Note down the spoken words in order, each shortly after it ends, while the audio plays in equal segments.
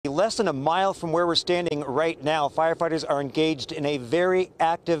less than a mile from where we're standing right now, firefighters are engaged in a very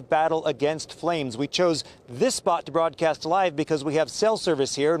active battle against flames. We chose this spot to broadcast live because we have cell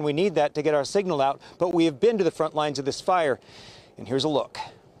service here and we need that to get our signal out. But we have been to the front lines of this fire. And here's a look.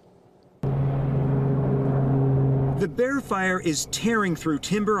 The Bear Fire is tearing through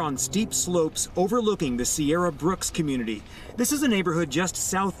timber on steep slopes overlooking the Sierra Brooks community. This is a neighborhood just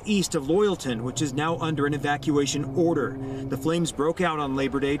southeast of Loyalton, which is now under an evacuation order. The flames broke out on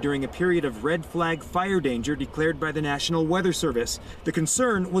Labor Day during a period of red flag fire danger declared by the National Weather Service. The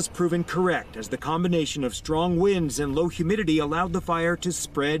concern was proven correct as the combination of strong winds and low humidity allowed the fire to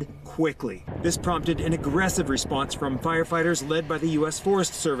spread quickly. This prompted an aggressive response from firefighters led by the U.S.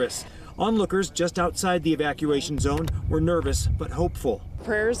 Forest Service. Onlookers just outside the evacuation zone were nervous but hopeful.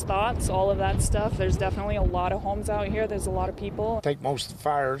 Prayers, thoughts, all of that stuff. There's definitely a lot of homes out here. There's a lot of people. I think most of the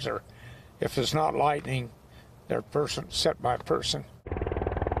fires are, if it's not lightning, they're set by person.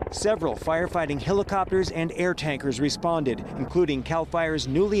 Several firefighting helicopters and air tankers responded, including CAL FIRE's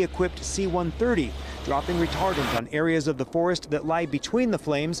newly equipped C-130, dropping retardant on areas of the forest that lie between the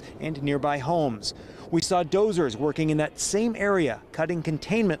flames and nearby homes. We saw dozers working in that same area, cutting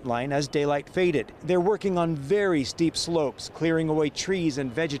containment line as daylight faded. They're working on very steep slopes, clearing away trees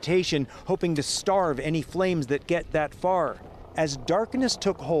and vegetation, hoping to starve any flames that get that far. As darkness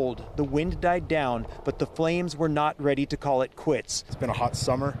took hold, the wind died down, but the flames were not ready to call it quits. It's been a hot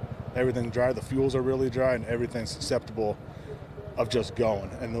summer, everything's dry, the fuels are really dry, and everything's susceptible of just going.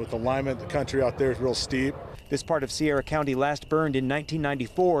 And with the alignment, the country out there is real steep. This part of Sierra County last burned in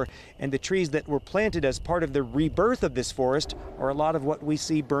 1994, and the trees that were planted as part of the rebirth of this forest are a lot of what we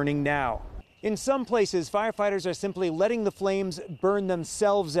see burning now. In some places, firefighters are simply letting the flames burn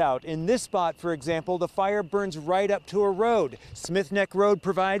themselves out. In this spot, for example, the fire burns right up to a road. Smith Neck Road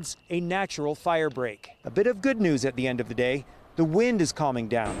provides a natural fire break. A bit of good news at the end of the day. The wind is calming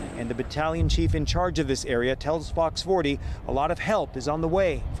down, and the battalion chief in charge of this area tells Fox 40 a lot of help is on the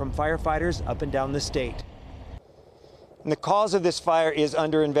way from firefighters up and down the state. And the cause of this fire is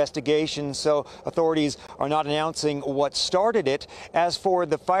under investigation, so authorities are not announcing what started it. As for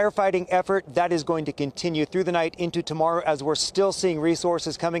the firefighting effort, that is going to continue through the night into tomorrow as we're still seeing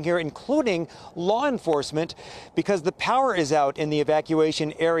resources coming here, including law enforcement, because the power is out in the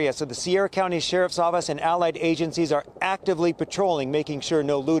evacuation area. So the Sierra County Sheriff's Office and allied agencies are actively patrolling, making sure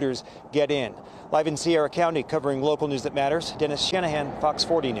no looters get in. Live in Sierra County, covering local news that matters, Dennis Shanahan, Fox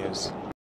 40 News.